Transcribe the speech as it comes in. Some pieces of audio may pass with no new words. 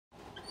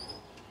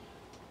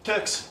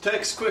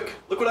Tex, quick!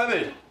 Look what I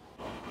made!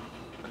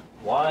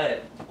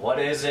 What? What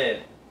is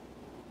it?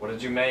 What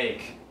did you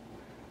make?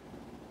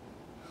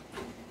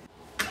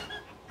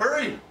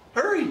 Hurry!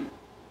 Hurry!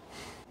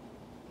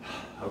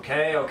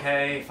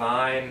 Okay,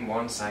 fine.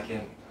 1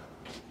 second.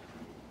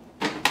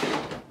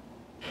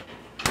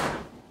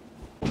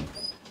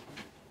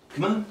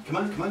 Come on.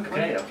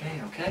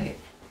 Okay.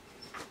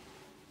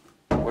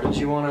 What did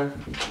you wanna...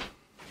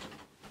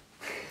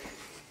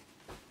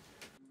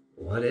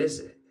 What is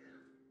it?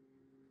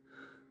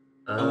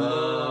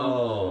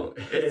 Oh,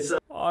 it's a...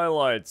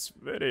 Highlights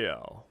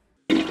video.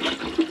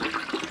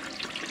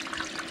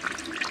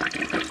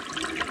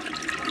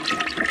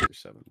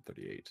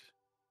 38.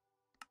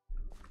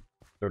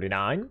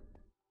 39?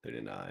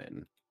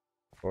 39.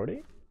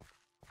 40?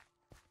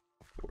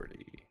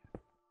 40.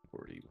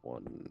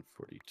 41.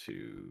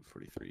 42.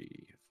 43.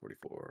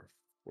 44.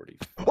 40.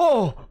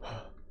 Oh!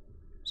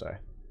 Sorry.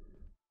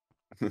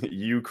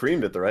 You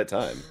creamed at the right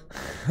time.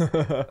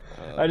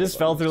 I just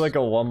fell through like a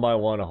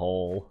 1x1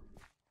 hole.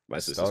 My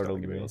sister's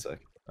calling. Give me 1 sec.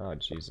 Oh,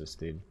 Jesus,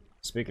 dude.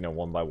 Speaking of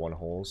 1x1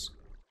 holes.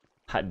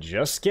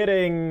 Just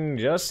kidding.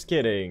 Just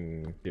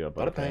kidding. Dude,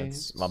 butter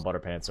pants. My butter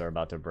pants are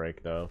about to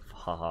break, though.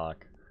 Haha.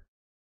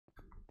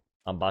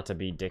 I'm about to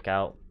be dick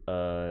out,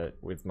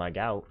 with my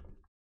gout.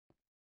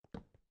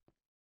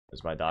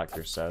 As my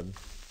doctor said.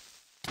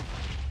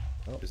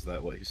 Oh. Is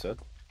that what he said?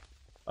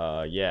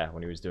 Yeah,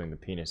 when he was doing the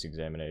penis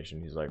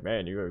examination, he's like,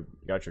 man, you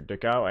got your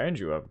dick out and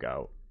you have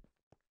gout.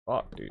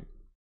 Fuck, dude.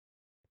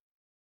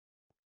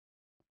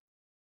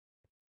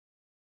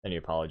 And he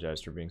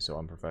apologized for being so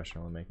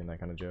unprofessional and making that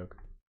kind of joke.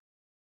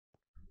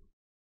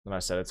 And I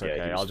said it's okay.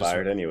 Yeah, he was I'll just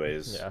fired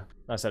anyways. Yeah,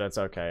 I said it's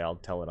okay. I'll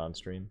tell it on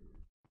stream.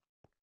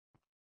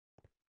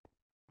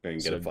 You can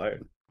get it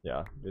fired.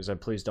 Yeah, he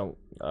said please don't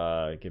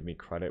give me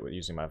credit with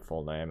using my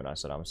full name, and I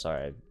said I'm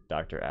sorry,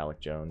 Dr.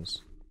 Alec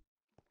Jones.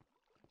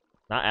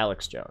 Not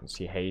Alex Jones.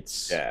 He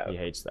hates. Yeah. He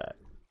hates that.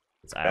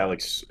 It's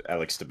Alex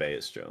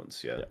Tobias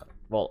Jones. Yeah.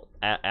 Well,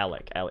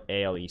 Alec.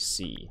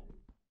 A-L-E-C.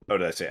 Oh,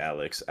 did I say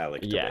Alex?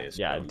 Alec Tobias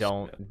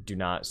Jones. Do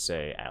not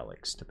say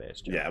Alex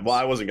Tobias Jones. Yeah. Well,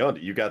 I wasn't going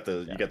to. You got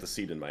the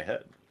seed in my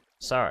head.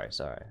 Sorry.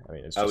 I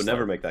mean, it's just I would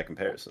never make that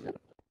comparison.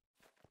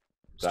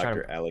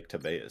 Dr. Alec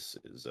Tobias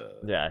is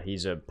yeah,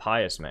 he's a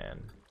pious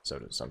man, so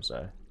do some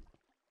say.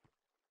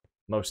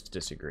 Most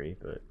disagree,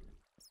 but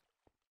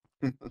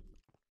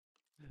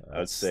I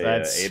would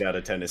say 8 out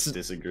of 10 is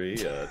disagree.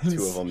 2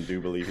 of them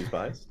do believe he's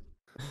biased.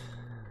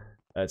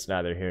 That's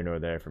neither here nor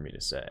there for me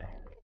to say,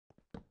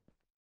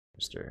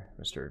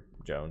 Mr.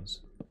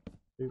 Jones.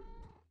 Dude,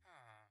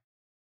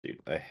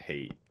 I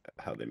hate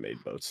how they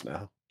made boats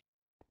now.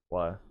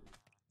 Why?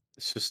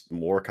 It's just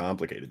more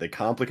complicated. They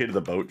complicated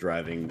the boat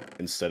driving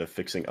instead of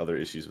fixing other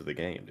issues with the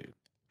game, dude.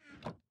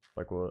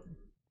 Like what?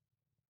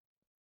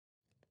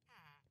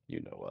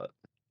 You know what?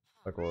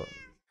 Like what?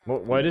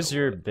 What is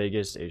your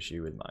biggest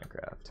issue with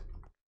Minecraft?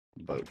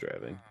 Boat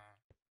driving.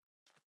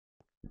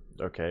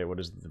 Okay, what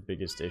is the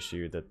biggest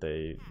issue that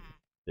they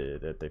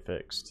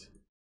fixed?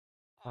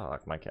 Oh,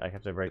 I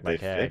have to break my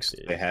cat.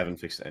 They haven't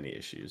fixed any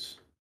issues.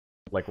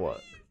 Like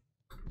what?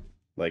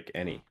 Like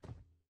any.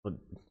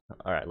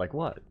 Alright, like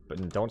what?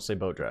 But don't say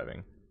boat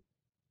driving.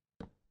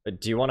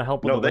 Do you want to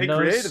help with the windows? No,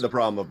 they created the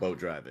problem of boat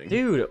driving.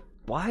 Dude,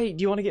 why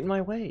do you want to get in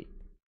my way?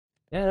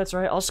 Yeah, that's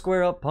right. I'll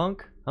square up,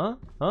 punk. Huh?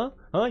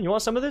 You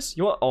want some of this?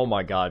 You want? Oh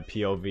my god,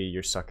 POV,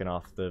 you're sucking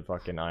off the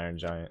fucking Iron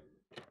Giant.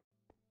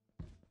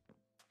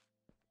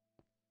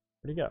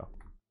 Where'd he go?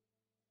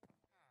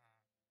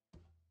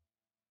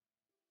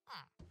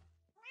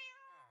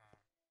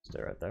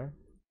 Stay right there.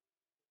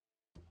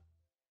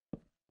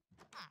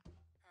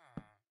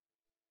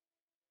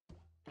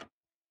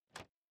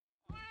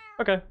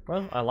 Okay,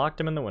 well, I locked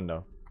him in the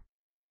window.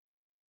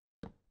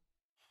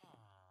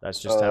 That's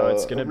just how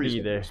it's gonna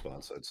be there.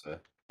 Response, I'd say.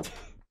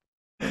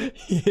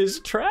 He is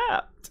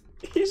trapped.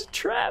 He's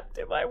trapped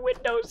in my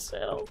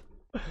windowsill.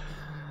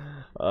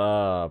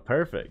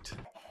 Perfect.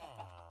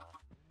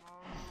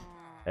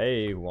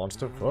 Hey, who wants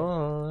to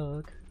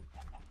fuck?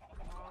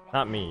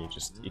 Not me,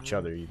 just each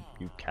other, you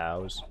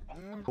cows.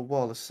 A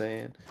wall of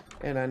sand,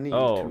 and I need.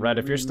 Oh, Red,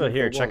 if you're still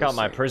here, check out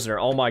my prisoner.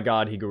 Oh my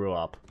god, he grew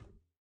up.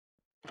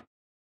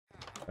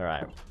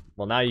 Alright.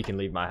 Well, now you can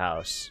leave my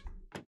house.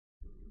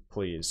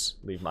 Please,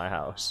 leave my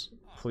house.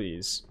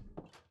 Please.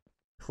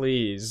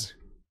 Please.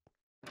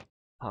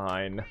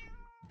 Fine.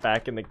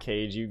 Back in the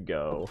cage you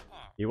go.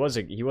 He was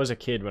a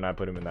kid when I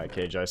put him in that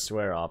cage, I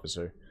swear,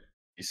 officer.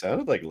 He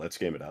sounded like Let's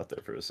Game It Out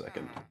there for a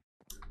second.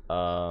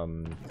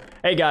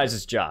 Hey guys,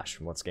 it's Josh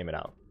from Let's Game It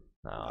Out.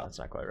 No, that's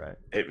not quite right.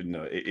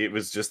 It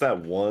was just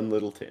that one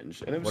little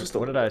tinge, and it was just.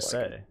 What did I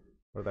say?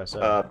 What did I say?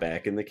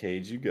 Back in the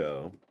cage you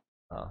go.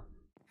 Oh.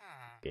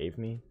 Gave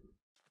me?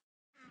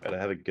 Gotta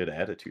have a good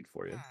attitude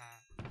for you.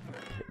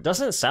 It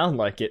doesn't sound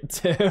like it,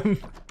 Tim.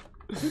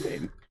 What do you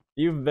mean?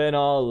 You've been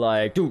all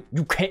like, dude,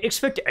 you can't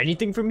expect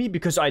anything from me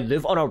because I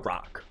live on a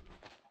rock.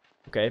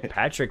 Okay,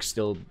 Patrick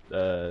still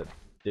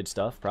did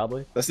stuff,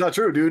 probably. That's not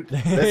true, dude.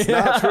 That's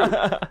not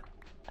true.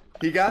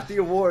 He got the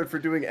award for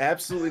doing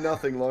absolutely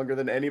nothing longer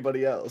than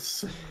anybody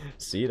else.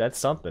 See, that's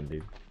something,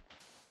 dude.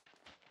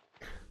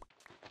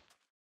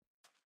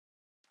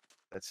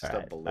 That's just a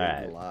Alright,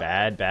 blatant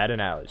lie. bad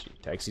analogy.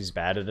 Texie's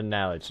bad at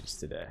analogies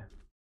today.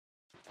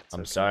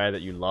 I'm sorry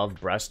that you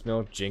love breast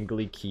milk,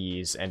 jingly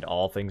keys, and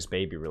all things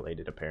baby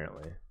related,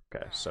 apparently.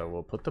 Okay, so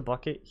we'll put the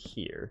bucket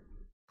here.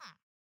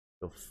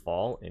 You'll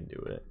fall into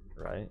it,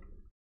 right?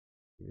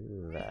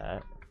 Do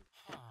that.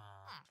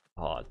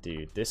 Oh,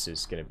 dude, this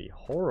is gonna be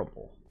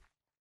horrible.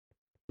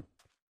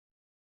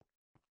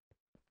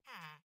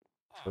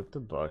 Put the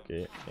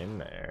bucket in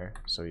there,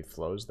 so he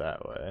flows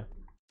that way.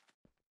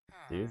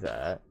 Do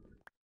that.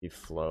 He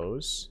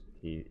flows.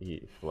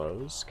 He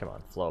flows. Come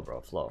on, flow,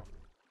 bro, flow.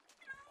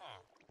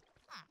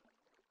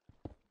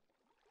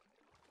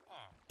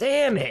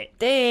 Damn it!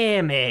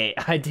 Damn it!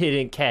 I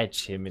didn't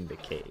catch him in the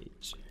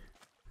cage.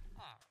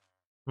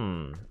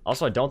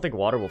 Also, I don't think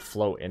water will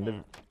flow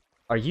into...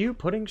 Are you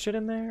putting shit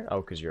in there? Oh,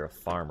 because you're a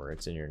farmer.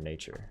 It's in your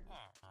nature.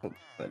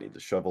 I need the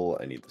shovel.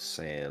 I need the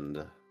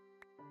sand.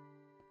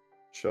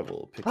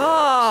 Shovel, pickaxe.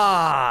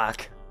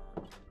 Fuck!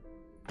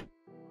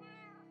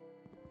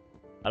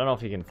 I don't know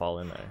if he can fall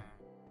in there.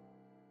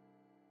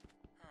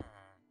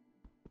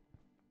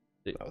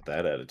 Not with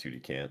that attitude, he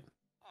can't.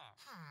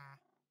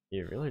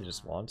 He really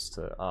just wants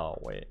to... Oh,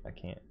 wait. I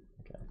can't.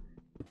 Okay.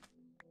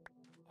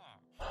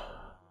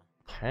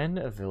 Can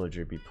a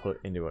villager be put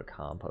into a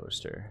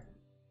composter?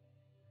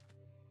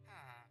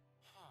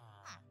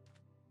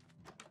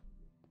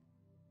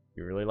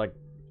 You really like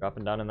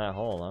dropping down in that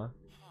hole, huh?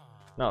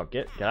 No,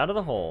 get out of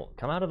the hole.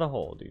 Come out of the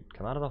hole, dude.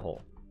 Come out of the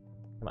hole.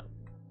 Come on.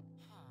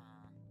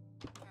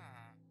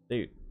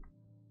 Dude.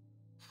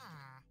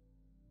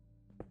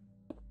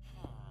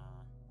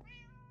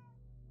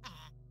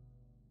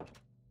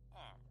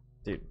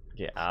 Dude,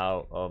 get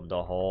out of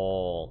the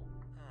hole.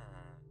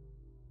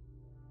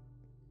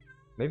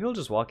 Maybe he'll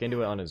just walk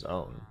into it on his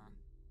own.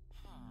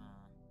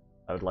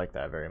 I would like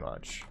that very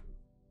much.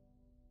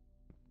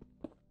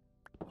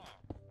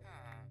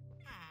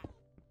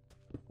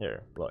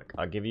 Here, look.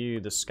 I'll give you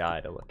the sky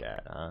to look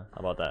at, huh? How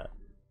about that?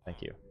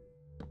 Thank you.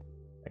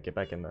 Now get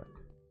back in the...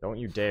 Don't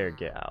you dare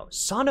get out.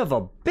 Son of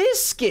a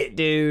biscuit,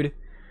 dude!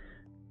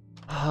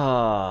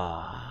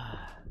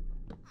 Ah.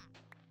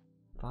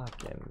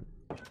 Fucking...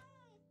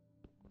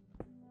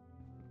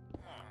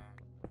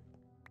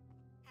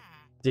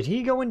 Did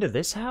he go into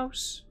this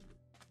house?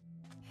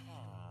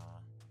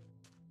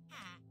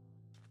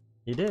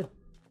 He did.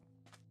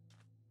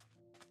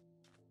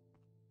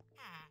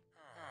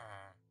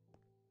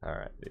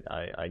 Alright, dude,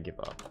 I give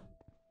up.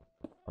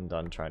 I'm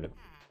done trying to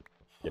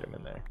get him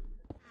in there.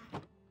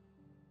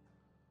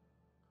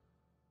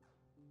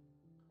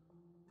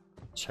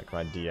 Check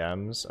my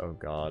DMs. Oh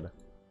god.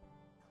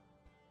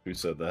 Who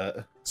said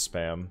that?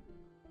 Spam.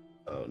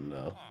 Oh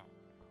no.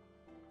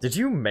 Did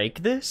you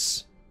make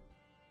this?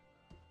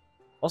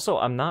 Also,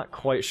 I'm not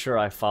quite sure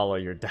I follow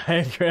your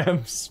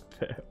diagrams.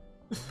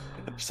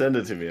 Send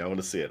it to me. I want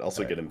to see it.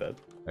 Also, get in bed.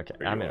 Okay,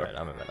 I'm in bed.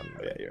 I'm in bed.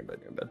 Oh, yeah, you're in bed.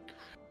 You're in bed.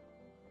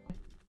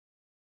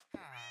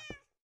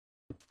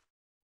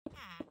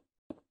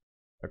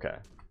 Okay.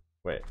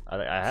 Wait, I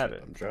have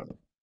it. I'm drowning.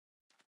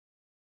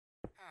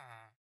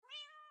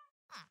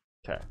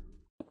 Okay.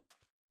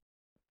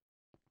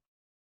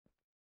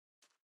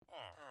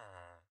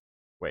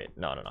 Wait,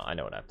 no. I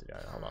know what I have to do.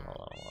 Hold on.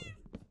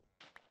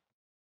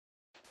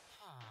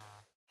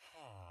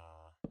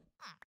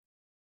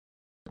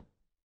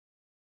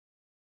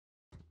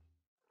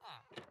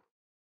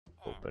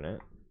 Open it.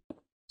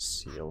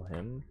 Seal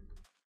him.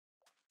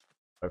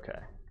 Okay.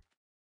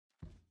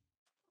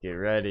 Get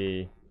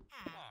ready.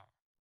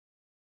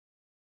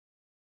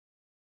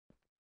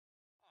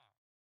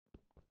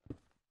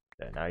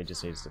 Okay, now he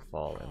just needs to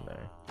fall in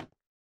there.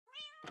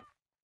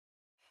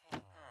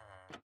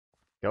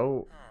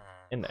 Go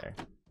in there.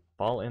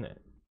 Fall in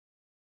it.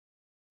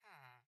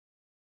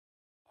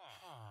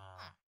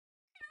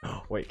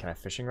 Wait, can I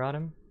fishing rod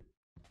him?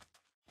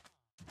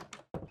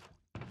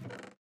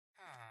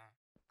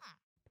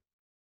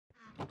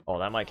 Oh,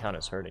 that might count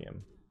as hurting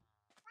him.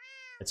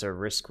 It's a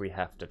risk we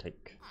have to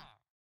take.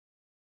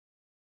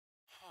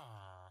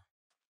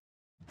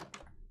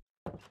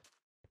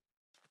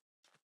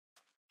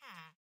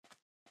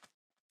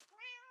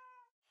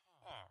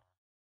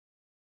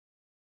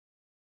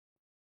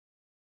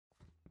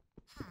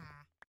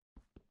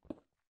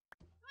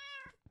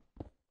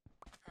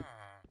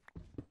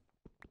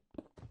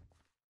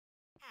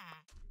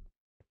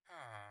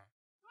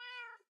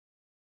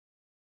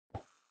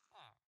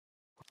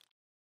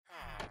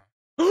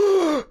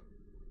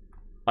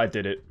 I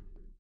did it.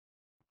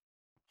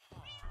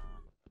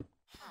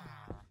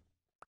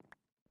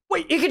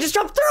 Wait, you can just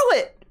jump through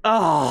it!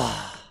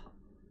 Ah.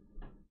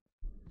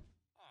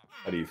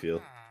 How do you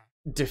feel?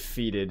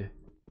 Defeated.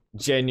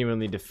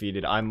 Genuinely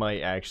defeated. I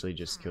might actually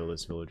just kill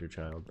this villager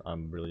child.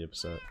 I'm really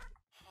upset.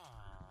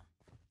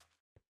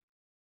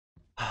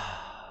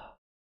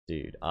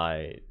 Dude,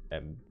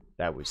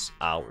 that was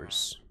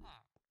hours.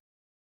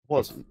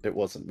 Wasn't. It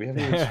wasn't. We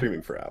haven't been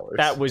streaming for hours.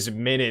 That was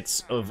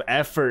minutes of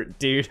effort,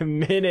 dude.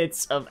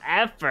 Minutes of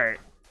effort.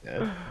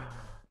 Yeah.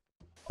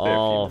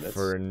 All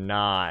for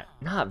not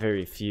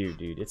very few,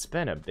 dude. It's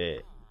been a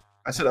bit.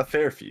 I said a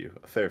fair few.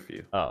 A fair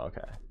few. Oh,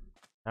 okay.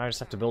 Now I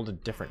just have to build a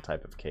different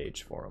type of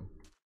cage for him.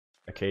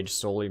 A cage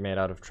solely made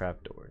out of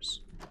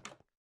trapdoors.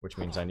 Which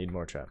means I need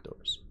more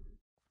trapdoors.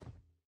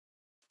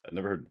 I've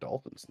never heard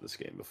dolphins in this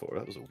game before.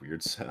 That was a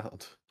weird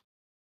sound.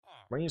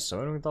 Weren't you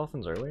swimming with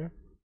dolphins earlier?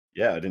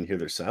 Yeah, I didn't hear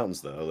their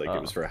sounds though. Like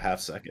it was for a half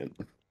second.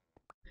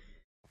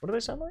 What do they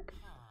sound like?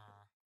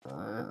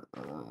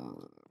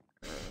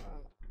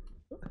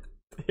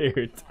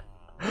 Dude,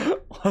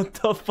 what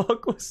the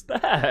fuck was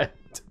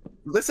that?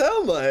 They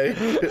sound like.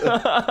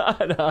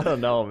 I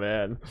don't know,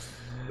 man.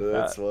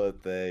 That's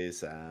what they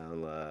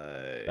sound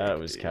like. That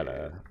was kind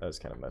of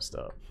messed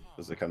up.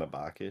 Was it kind of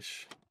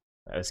backish?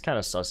 It's kind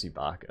of sussy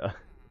baka.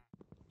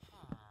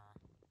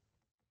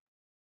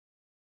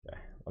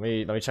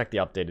 Okay, let me check the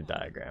updated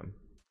diagram.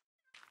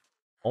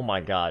 Oh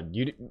my god,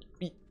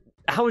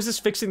 how is this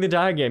fixing the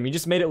diagram? You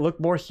just made it look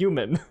more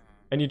human,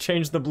 and you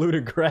changed the blue to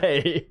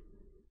gray.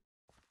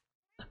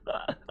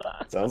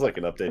 Sounds like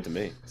an update to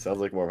me. Sounds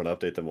like more of an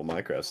update than what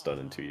Minecraft's done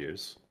in 2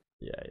 years.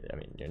 Yeah, I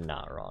mean, you're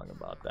not wrong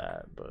about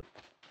that, but...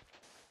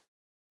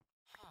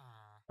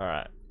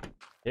 Alright.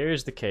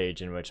 Here's the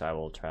cage in which I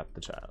will trap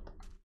the child.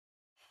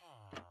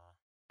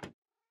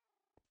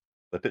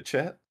 Lip it,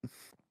 chat?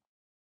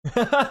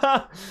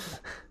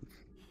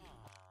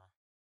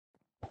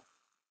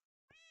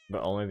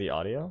 But only the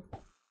audio?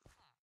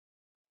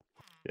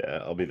 Yeah,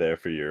 I'll be there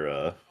for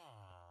your,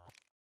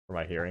 For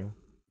my hearing?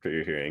 For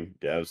your hearing.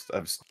 Yeah, I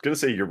was gonna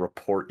say your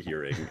report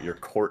hearing. Your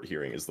court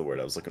hearing is the word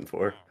I was looking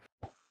for.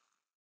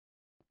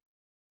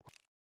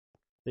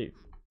 Dude,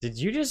 did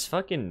you just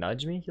fucking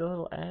nudge me, you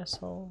little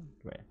asshole?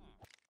 Wait.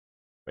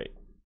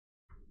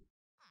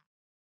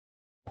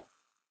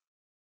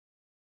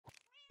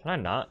 Can I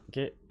not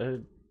get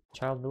a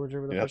child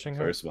villager with a fishing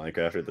hook? First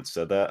Minecrafter that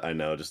said that? I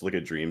know, just look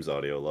at Dream's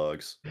audio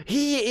logs.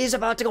 He is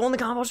about to go in the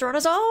composter on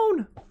his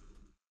own!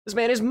 This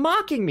man is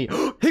mocking me!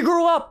 He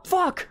grew up!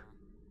 Fuck!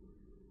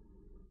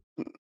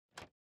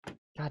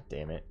 God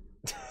damn it.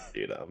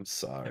 Dude, I'm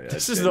sorry.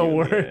 This is the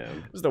worst.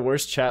 This is the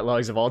worst chat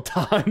logs of all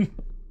time.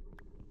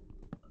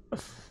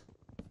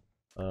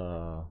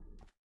 Alright.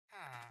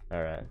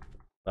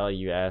 Well,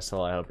 you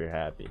asshole, I hope you're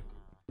happy.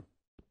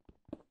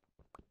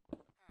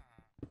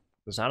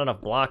 There's not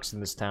enough blocks in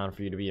this town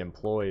for you to be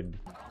employed.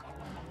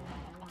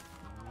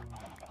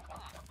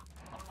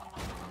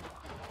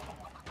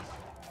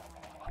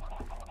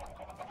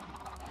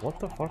 What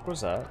the fuck was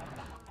that?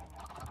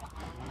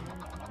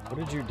 What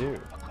did you do?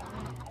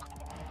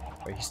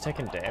 Wait, he's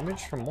taking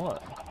damage from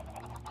what?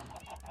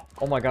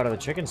 Oh my god, are the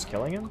chickens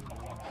killing him?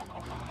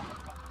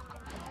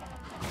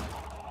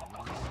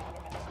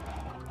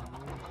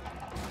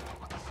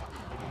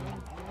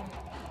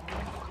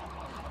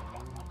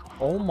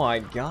 Oh my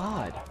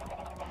god.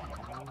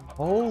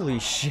 Holy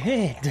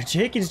shit, the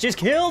chickens just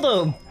killed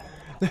him!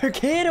 They're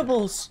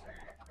cannibals!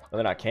 Well,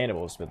 they're not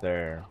cannibals, but they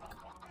are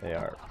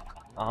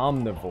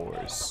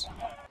omnivores.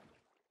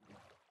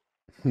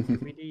 Ooh,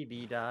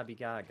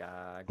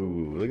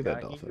 look at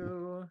that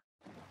dolphin.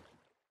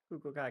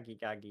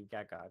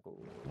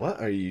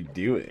 What are you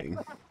doing?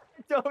 I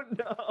don't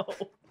know.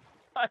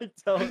 I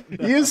don't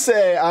know. You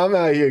say I'm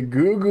out here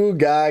goo goo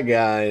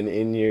gaga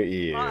in your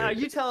ear. Are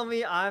you telling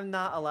me I'm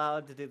not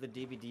allowed to do the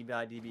DVD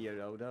by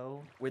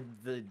DBOdo with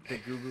the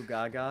goo goo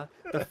gaga?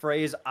 The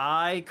phrase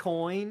I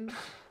coined?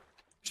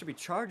 Should be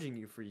charging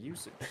you for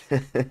usage.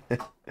 It's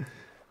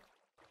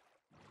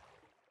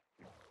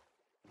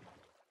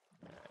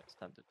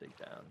time to dig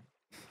down.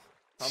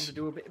 Time to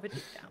do a bit of a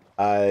dig down.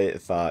 I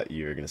thought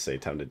you were gonna say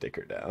time to dick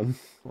her down.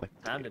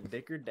 Time to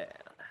dick her down.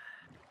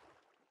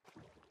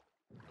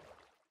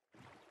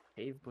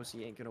 Cave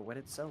pussy ain't gonna wet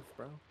itself,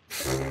 bro.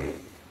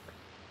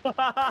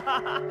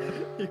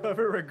 You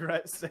ever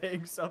regret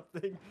saying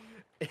something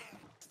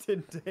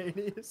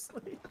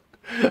instantaneously?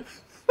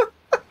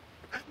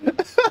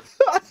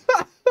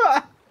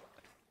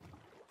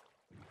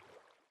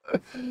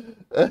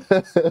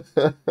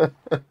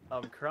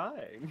 I'm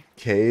crying.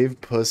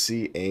 Cave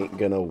pussy ain't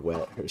gonna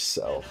wet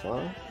herself,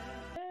 huh?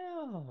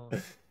 Ew.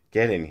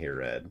 Get in here,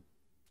 Red.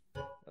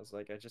 I was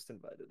like, I just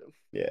invited him.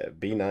 Yeah,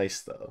 be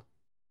nice though.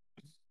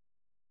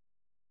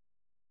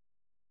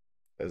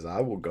 As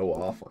I will go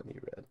off on you,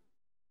 Red.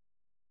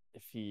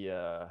 If he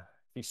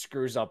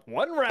screws up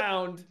one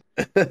round,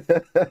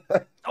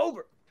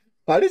 over.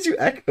 Why did you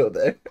echo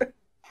there?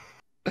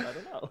 I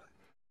don't know.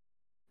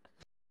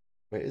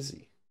 Where is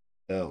he?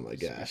 Oh my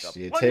gosh.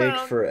 You one take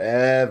round.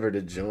 forever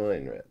to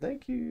join, Red.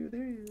 Thank you.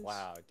 There he is.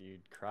 Wow,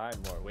 dude, cry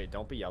more. Wait,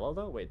 don't be yellow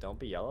though. Wait, don't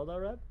be yellow though,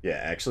 Red. Yeah,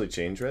 actually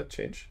change, Red.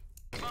 Change.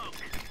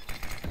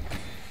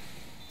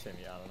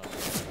 Timmy, I don't know.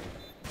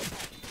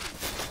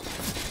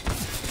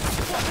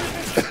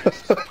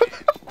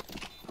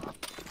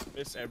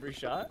 Miss every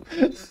shot?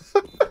 I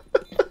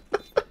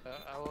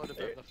would have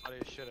been the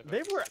funniest shit ever.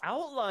 They were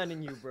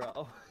outlining you,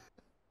 bro.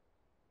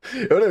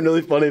 It would have been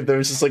really funny if there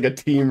was just like a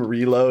team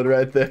reload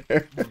right there.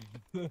 5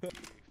 on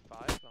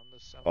the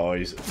 7. Oh,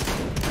 he's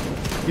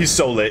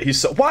so lit. He's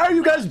so. Why are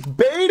you guys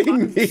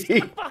baiting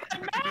me?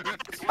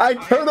 I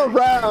turn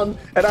around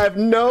and I have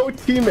no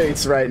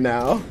teammates right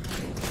now.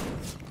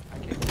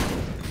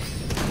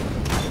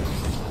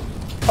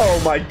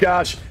 Oh my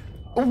gosh!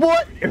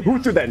 What?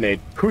 Who threw that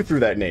nade? Who threw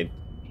that nade?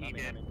 He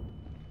did.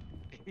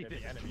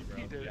 The enemy,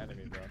 bro. The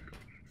enemy, bro.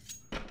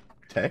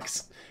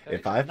 Tex,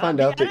 if I find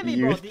out that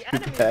you threw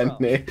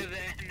that nade.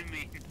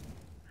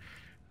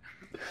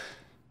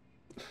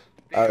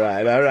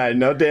 Alright,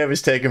 no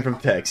damage taken from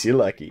Tex, you're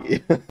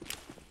lucky.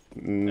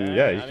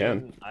 Yeah, you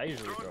can. I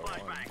usually throw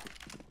one.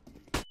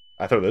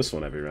 I throw this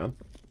one every round.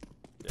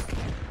 Yeah.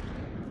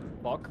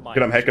 Fuck my.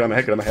 Get on my head, get on my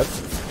head, get on my head.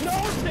 No,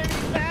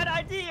 Timmy, bad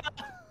idea!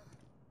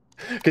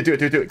 Okay, do it,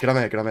 get on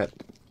my head, get on my head.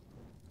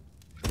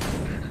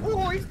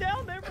 Oh, he's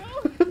down there, bro!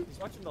 He's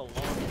watching the long.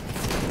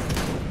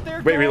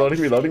 Wait,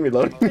 reloading.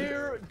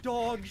 They're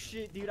dog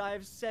shit, dude. I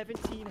have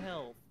 17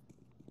 health.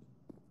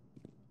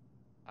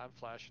 I'm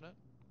flashing it.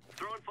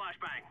 Throwing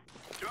flashbang.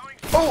 Throwing.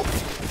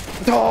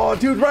 Oh,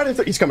 dude, right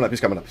into. He's coming up.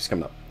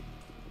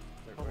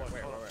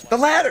 Where? The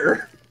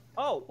ladder.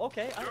 Oh,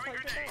 okay. I thought you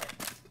did that.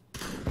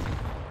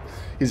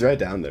 He's right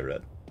down there,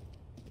 Red.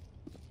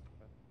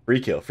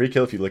 Free kill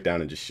if you look down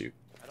and just shoot.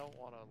 I don't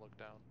want to look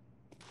down.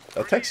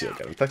 I'll text you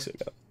again. Is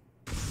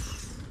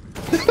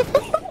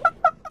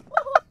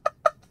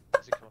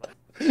he coming up?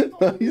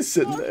 No, he's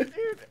sitting there.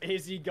 Dude,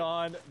 is he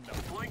gone? No.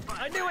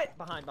 I knew it.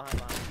 Behind.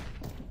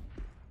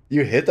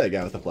 You hit that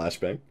guy with a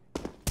flashbang.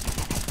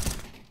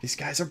 These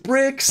guys are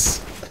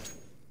bricks.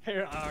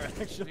 Here are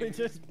actually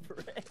just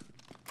bricks.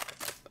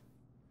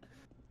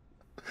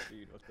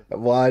 Dude, what the?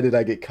 Why did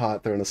I get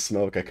caught throwing a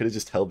smoke? I could have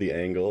just held the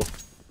angle.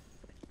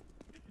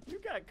 You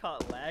got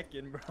caught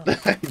lacking, bro.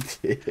 I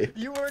did.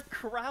 You were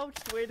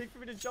crouched waiting for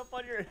me to jump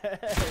on your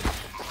head.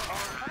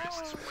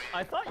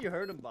 I thought you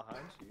heard him behind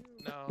you.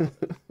 No,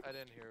 I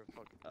didn't hear a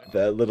fucking thing.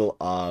 That little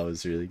ah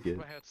was really good.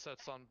 My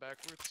headset's on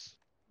backwards.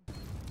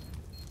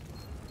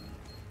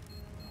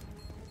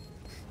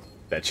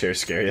 That chair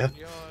scare you?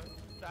 You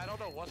know, I don't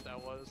know what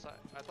that was.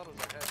 I thought it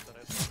was a headset.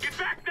 Get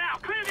back now!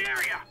 Clear the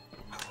area!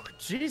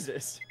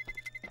 Jesus.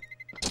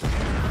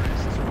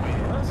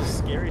 That was a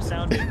scary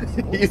sounding.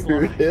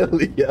 You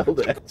really yelled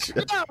at you.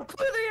 No,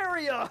 clear the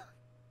area!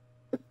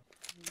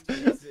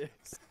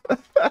 Jesus.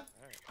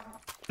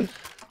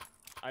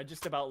 I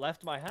just about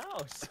left my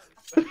house.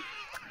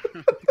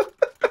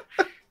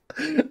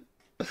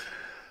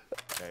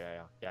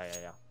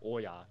 Yeah. Oh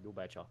yeah, you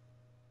betcha.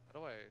 How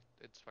do I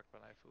inspect my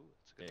knife? Ooh,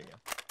 it's a There good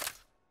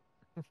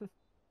you go.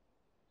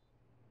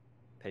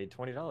 Paid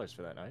 $20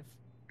 for that knife.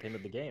 Came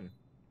with the game.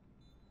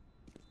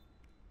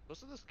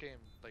 Most of this game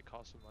like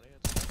cost some money.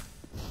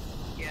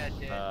 Yeah, it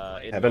did.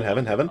 Heaven.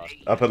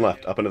 Up and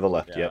left, up and to the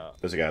left. Yeah. Yep,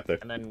 there's a guy up there.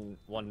 And then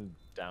one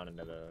down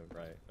into the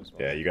right as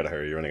well. Yeah, you gotta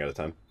hurry. You're running out of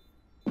time.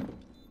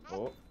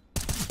 Oh.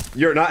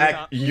 You're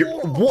not.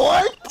 You're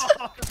what?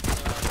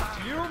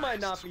 You might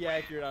not be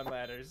accurate on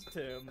ladders,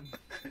 Tim.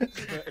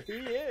 But he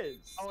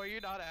is. Oh, are you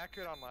not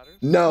accurate on ladders?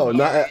 No,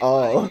 not at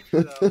all.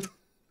 Well,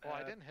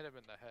 I didn't hit him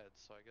in the head,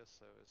 so I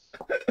guess it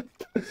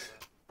was.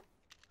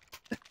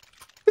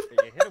 You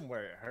hit him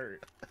where it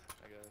hurt.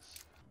 I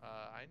guess.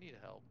 I need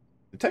help.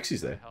 The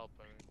taxi's there. Help.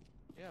 I mean,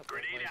 yeah, but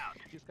Grenade like, out.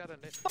 he's got a.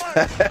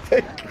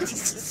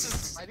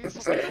 This I need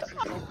somebody else's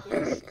help,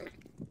 please.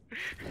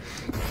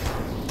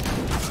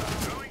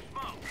 Throwing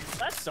smoke.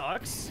 That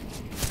sucks.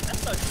 That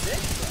sucks dick,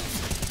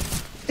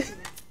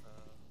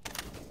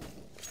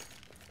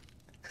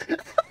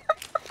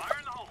 Fire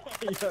in the hole.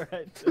 bro. You're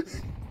right.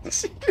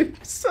 You're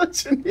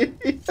such an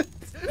idiot.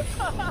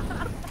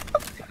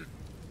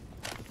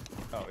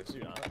 Oh, it's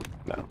you not?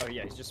 No. Oh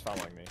yeah, he's just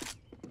following me.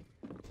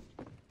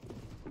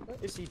 What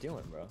is he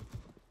doing, bro?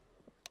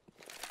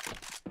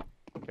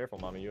 Careful,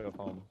 mommy. You have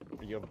home.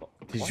 You have.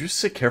 Did you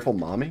say careful,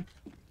 mommy?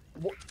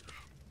 What?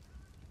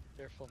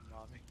 Careful,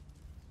 mommy.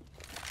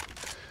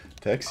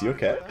 Tex, you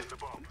okay? The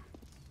bomb.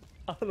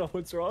 I don't know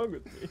what's wrong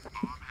with me.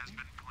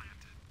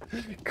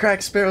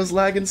 Crack Sparrow's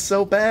lagging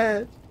so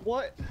bad.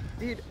 What?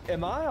 Dude,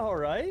 am I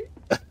alright?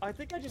 I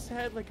think I just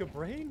had like a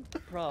brain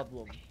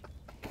problem.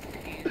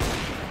 It's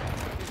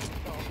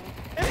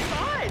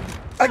fine!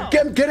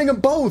 I'm getting them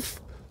both.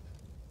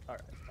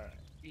 Alright.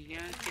 You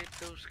gotta get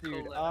those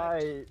Dude, cool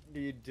I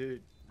need to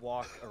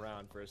walk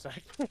around for a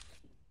second. You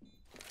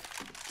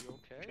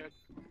okay?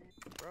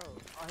 Bro.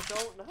 I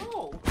don't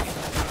know.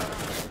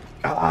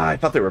 Ah, I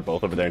thought they were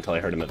both over there until I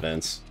heard him at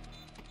vents.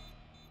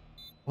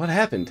 What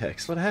happened,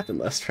 Tex? What happened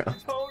last round?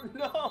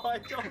 I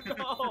don't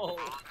know.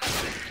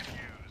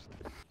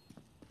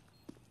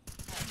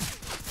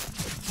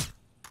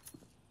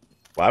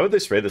 Why would they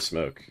spray the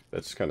smoke?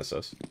 That's kind of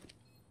sus.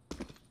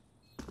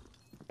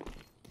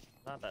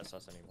 Not that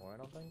sus anymore, I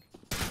don't think.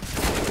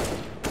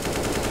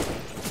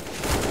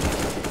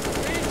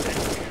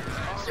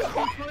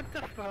 What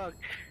the fuck?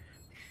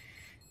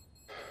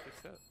 Good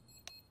shit.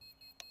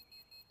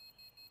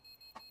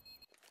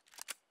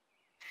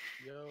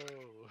 Yo.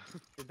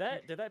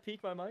 Did that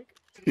peak my mic?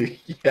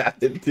 Yeah,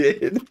 it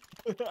did.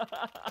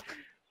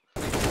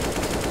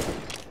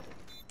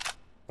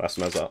 Last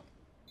mess up.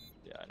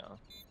 Yeah, I know.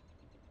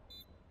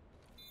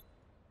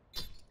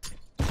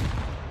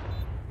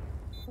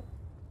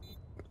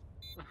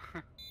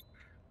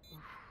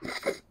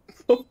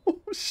 Oh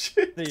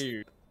shit.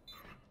 Dude.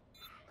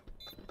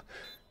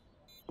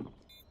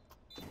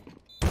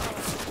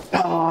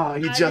 Oh,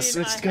 you just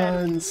switched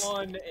guns.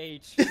 1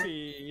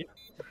 HP.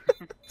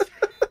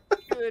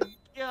 Good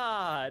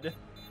God.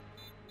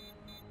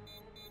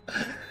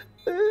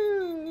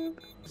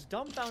 Was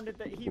dumbfounded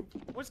that he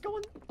was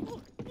going.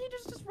 Look, he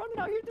just running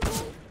out here.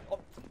 Oh.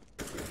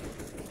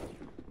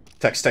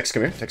 Text,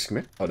 come here. Text, come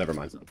here. Oh, never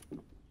mind. What's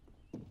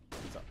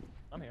up?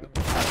 I'm here.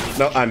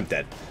 No, I'm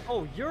dead.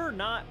 Oh, you're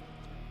not.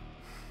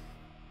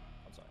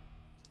 I'm sorry.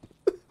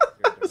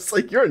 It's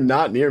like you're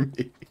not near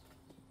me.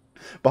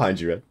 Behind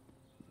you, Red.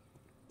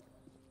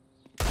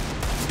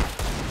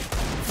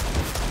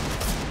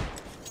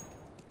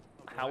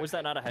 How was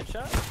that not a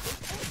headshot?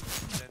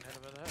 Didn't hit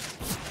him in the head.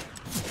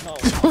 Oh,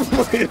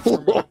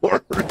 Oh my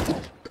lord.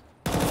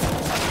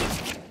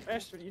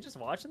 Ash, are you just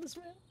watching this,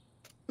 man?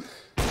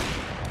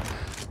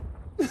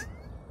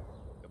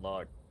 Good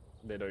luck.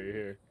 They know you're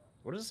here.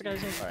 What is this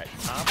guy's name? Alright,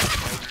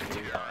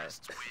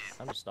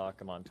 I'm just stalk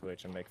him on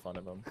Twitch and make fun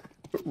of him.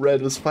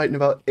 Red was fighting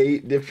about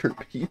 8 different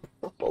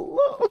people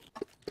alone.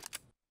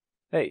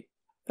 Hey,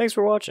 thanks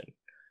for watching.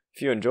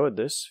 If you enjoyed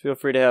this, feel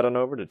free to head on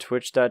over to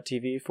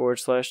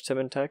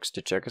twitch.tv/TimandText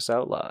to check us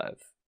out live.